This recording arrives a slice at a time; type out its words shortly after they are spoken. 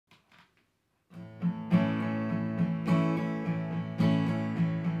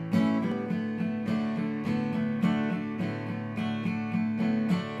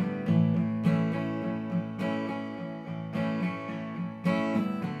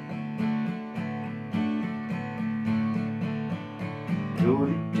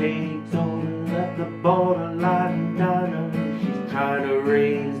Jody takes over at the borderline diner. She's trying to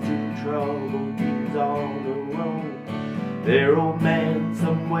raise two troubled kids on her own. Their old man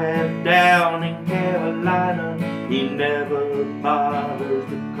somewhere down in Carolina, he never bothers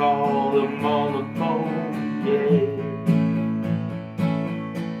to call them on the phone, yeah.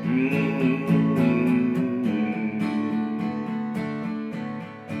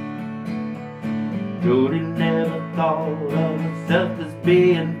 Jody never thought of herself as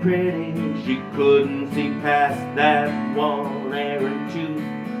being pretty. She couldn't see past that one errant tooth.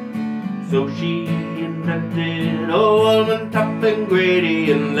 So she invented a woman tough and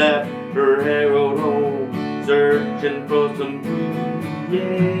gritty and left her Harold home searching for some food,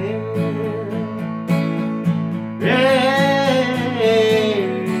 yeah. Yeah.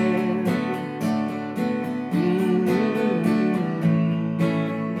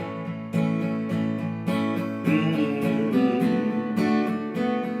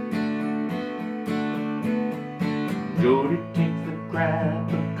 Jody takes the crap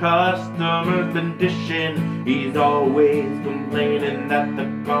the customer's been dishing. He's always complaining that the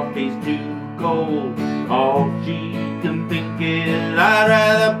coffee's too cold. All she can think is, I'd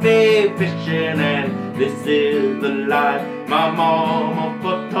rather be fishing, and this is the life my mama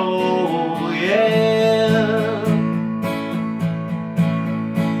foretold, yeah.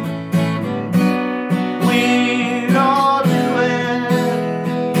 We're all doing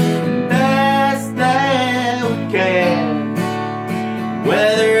the best that we can,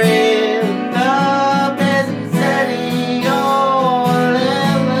 whether in the busy city or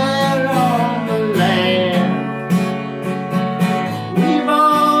living on the land. We've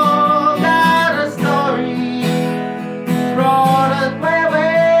all got a story brought us where we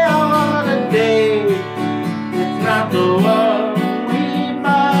are today. It's not the one we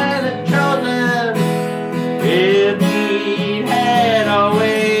might have chosen if we had our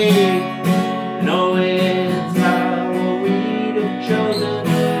way. No, it's not what we'd have chosen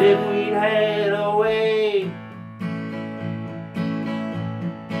if we'd had our way.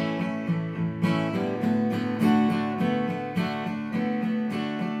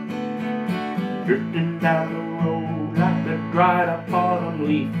 Drifting down the road like a dried up autumn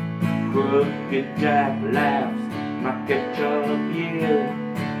leaf, crooked Jack laughs, might catch up, yeah.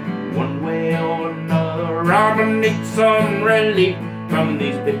 One way or another, I'ma need some relief from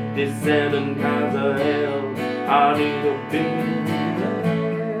these 57 kinds of hell. I need a bit.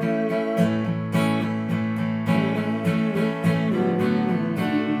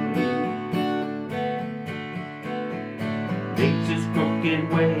 Takes his crooked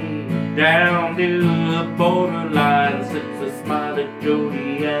way down to the borderline, slips a smile at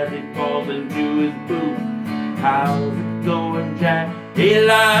Jody as he falls into his boot. How's it going, Jack? He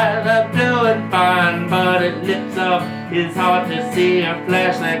lies up doing fine, but it lifts up his heart to see her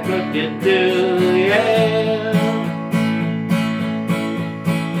flash that crooked too, yeah.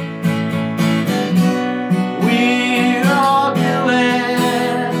 We're all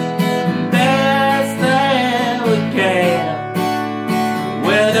doing the best that we can,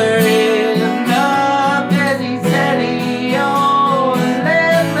 whether in the busy city or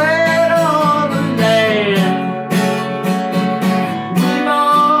living on the land. We've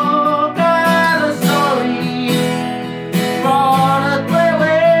all got a story brought us where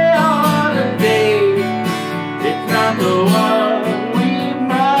we are today. It's not the one we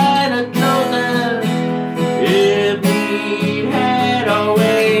might have chosen if we had our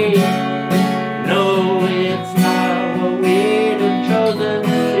way. No, it's not what we'd have chosen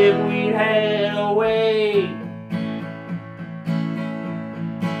if we had our way.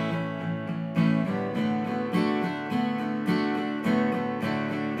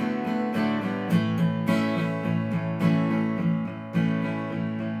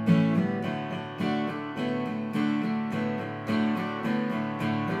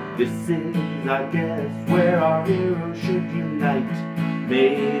 This is, I guess, where our heroes should unite.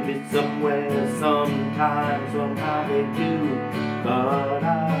 Maybe somewhere, sometime, somehow they do. But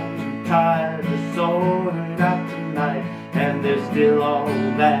I'm too tired to sort it out tonight, and there's still all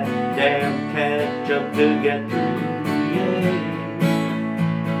that damn catch up to get through, yeah.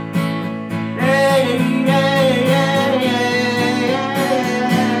 Hey, yeah.